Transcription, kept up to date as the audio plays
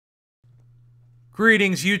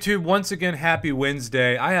Greetings, YouTube. Once again, happy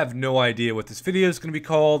Wednesday. I have no idea what this video is going to be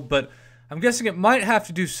called, but I'm guessing it might have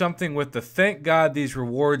to do something with the thank God these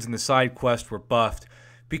rewards and the side quest were buffed.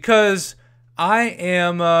 Because I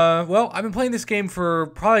am, I've been playing this game for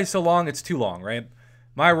probably so long it's too long, right?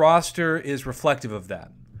 My roster is reflective of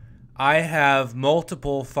that. I have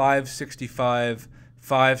multiple 565,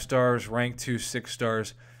 5 stars, rank 2, 6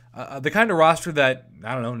 stars. The kind of roster that,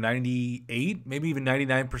 I don't know, 98, maybe even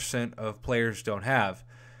 99% of players don't have.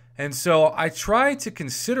 And so I try to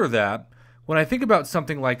consider that when I think about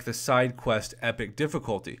something like the side quest epic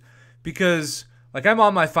difficulty. Because, like, I'm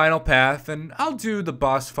on my final path, and I'll do the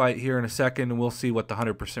boss fight here in a second, and we'll see what the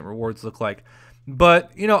 100% rewards look like.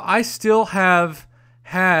 But, you know, I still have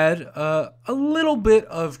had a little bit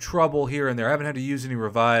of trouble here and there. I haven't had to use any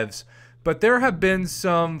revives. But there have been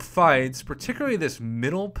some fights, particularly this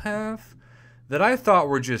middle path, that I thought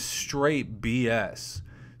were just straight BS.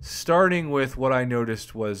 Starting with what I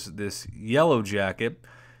noticed was this yellow jacket,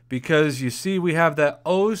 because you see we have that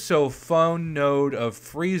oh so fun node of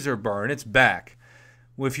freezer burn. It's back.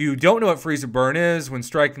 If you don't know what freezer burn is, when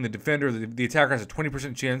striking the defender, the attacker has a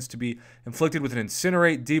 20% chance to be inflicted with an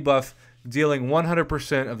incinerate debuff, dealing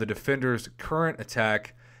 100% of the defender's current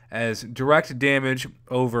attack as direct damage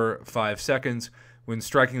over 5 seconds. When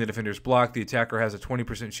striking the defender's block, the attacker has a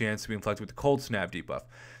 20% chance to be inflicted with the cold snap debuff.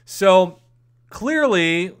 So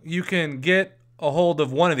clearly you can get a hold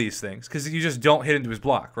of one of these things because you just don't hit into his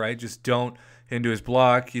block, right? Just don't hit into his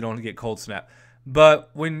block. You don't get cold snap. But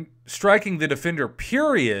when striking the defender,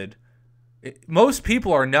 period, most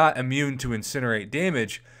people are not immune to incinerate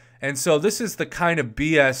damage. And so this is the kind of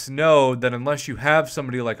BS node that unless you have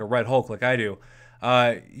somebody like a Red Hulk like I do,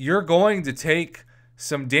 you're going to take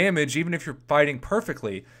some damage even if you're fighting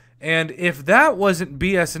perfectly. And if that wasn't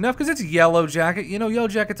BS enough, because it's Yellow Jacket, you know, Yellow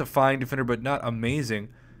Jacket's a fine defender, but not amazing.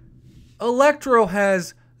 Electro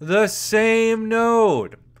has the same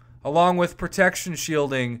node, along with protection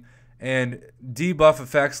shielding, and debuff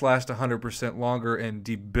effects last 100% longer and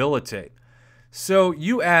debilitate. So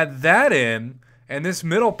you add that in, and this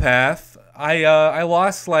middle path, I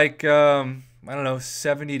lost like, I don't know,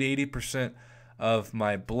 70 to 80% of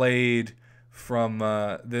my blade from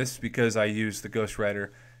this because I used the Ghost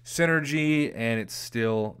Rider synergy and it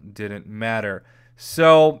still didn't matter.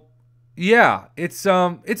 So yeah, it's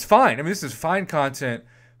fine. I mean, this is fine content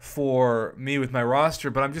for me with my roster,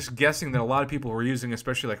 but I'm just guessing that a lot of people who are using,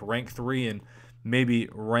 especially like rank 3 and maybe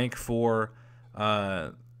rank 4,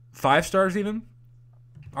 5 stars even,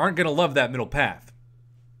 aren't going to love that middle path.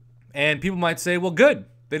 And people might say, well, good.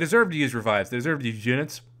 They deserve to use revives. They deserve to use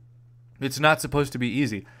units. It's not supposed to be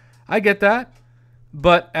easy. I get that,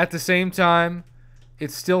 but at the same time,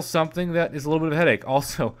 it's still something that is a little bit of a headache.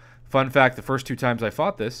 Also, fun fact, the first 2 times I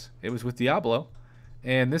fought this, it was with Diablo,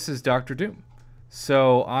 and this is Dr. Doom.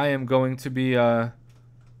 So I am going to be,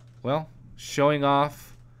 showing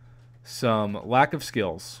off some lack of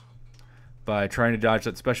skills by trying to dodge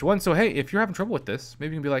that special one. So, hey, if you're having trouble with this,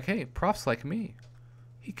 maybe you can be like, hey, Prof's like me.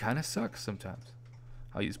 He kind of sucks sometimes.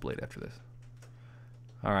 I'll use Blade after this.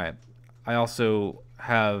 All right. I also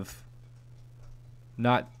have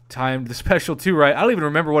not timed the special 2 right. I don't even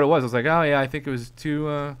remember what it was. I was like, oh, yeah, I think it was 2.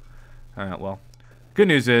 All right, well, good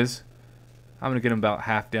news is I'm going to get him about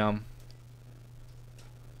half down.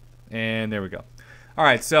 And there we go. All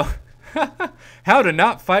right, so How to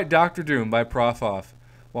Not Fight Dr. Doom by Prof Off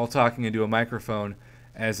while talking into a microphone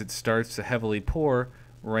as it starts to heavily pour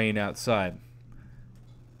rain outside.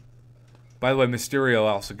 By the way, Mysterio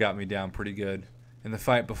also got me down pretty good in the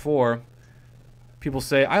fight before. People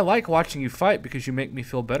say, I like watching you fight because you make me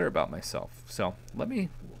feel better about myself. So let me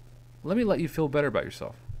let you feel better about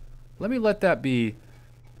yourself. Let me let that be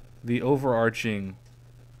the overarching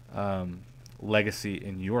legacy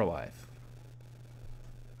in your life.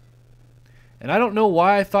 And I don't know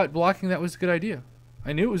why I thought blocking that was a good idea.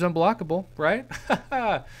 I knew it was unblockable, right?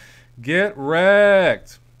 Get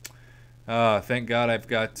wrecked. Thank God I've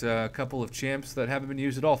got a couple of champs that haven't been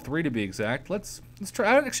used at all. 3 to be exact. Let's try.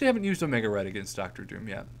 I actually haven't used Omega Red against Dr. Doom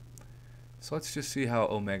yet. So let's just see how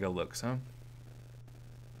Omega looks, huh?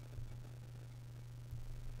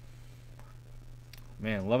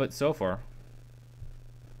 Man, love it so far.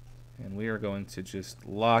 And we are going to just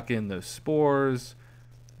lock in those spores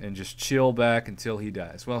and just chill back until he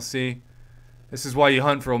dies. Well, see, this is why you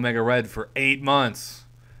hunt for Omega Red for 8 months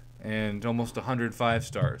and almost 105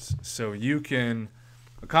 stars. So you can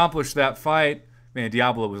accomplish that fight. Man,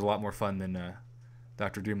 Diablo was a lot more fun than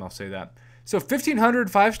Dr. Doom, I'll say that. So 1,500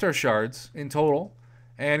 5-star shards in total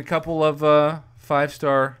and a couple of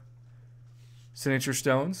 5-star signature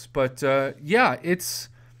stones. But yeah, it's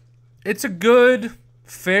a good,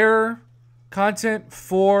 fair content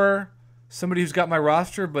for somebody who's got my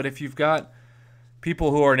roster, but if you've got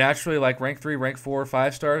people who are naturally like rank 3, rank 4,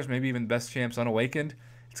 5 stars, maybe even best champs unawakened,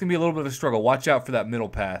 it's going to be a little bit of a struggle. Watch out for that middle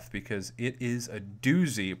path because it is a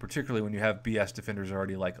doozy, particularly when you have BS defenders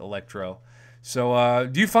already like Electro. So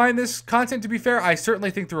do you find this content to be fair? I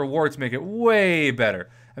certainly think the rewards make it way better.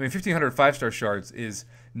 I mean, 1,500 5-star shards is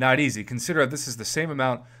not easy. Consider this is the same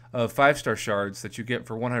amount of 5-star shards that you get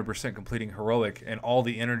for 100% completing Heroic and all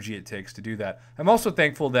the energy it takes to do that. I'm also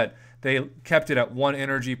thankful that they kept it at 1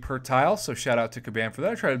 energy per tile, so shout out to Kabam for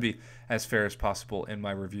that. I try to be as fair as possible in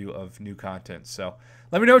my review of new content. So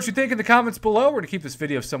let me know what you think in the comments below. We're going to keep this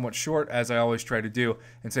video somewhat short, as I always try to do,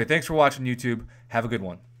 and say thanks for watching, YouTube. Have a good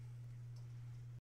one.